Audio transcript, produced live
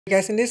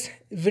Guys, in this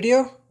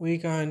video we're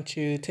going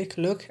to take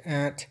a look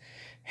at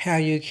how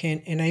you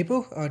can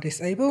enable or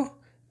disable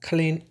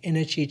clean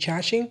energy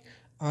charging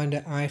on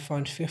the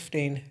iPhone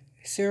 15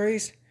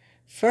 series.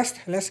 First,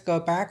 let's go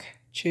back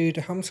to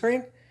the home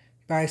screen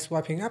by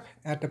swiping up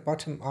at the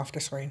bottom of the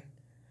screen.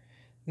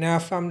 Now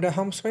from the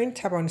home screen,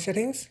 tap on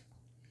settings,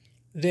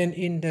 then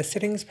in the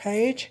settings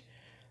page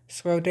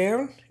scroll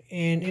down,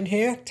 and in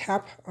here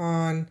tap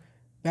on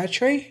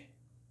battery.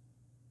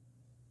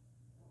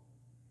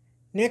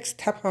 Next,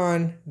 tap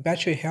on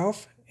battery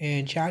health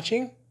and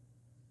charging.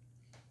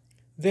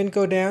 Then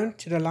go down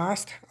to the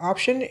last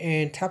option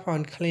and tap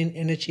on clean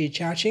energy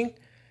charging.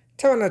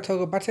 Tap on the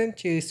toggle button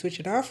to switch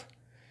it off.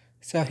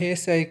 So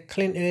here's a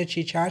clean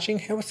energy charging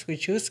helps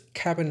reduce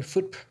carbon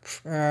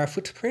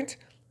footprint.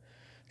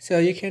 So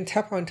you can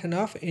tap on turn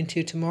off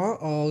until tomorrow,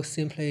 or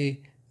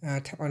simply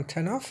tap on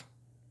turn off.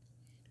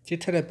 To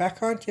turn it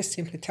back on, just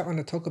simply tap on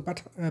the toggle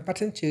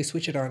button to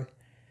switch it on.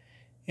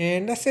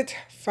 And that's it.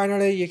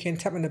 Finally, you can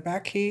tap on the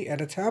back key at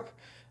the top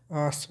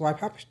or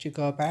swipe up to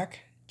go back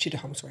to the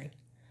home screen.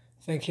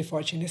 Thank you for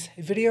watching this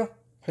video.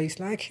 Please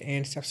like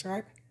and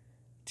subscribe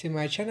to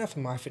my channel for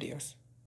more videos.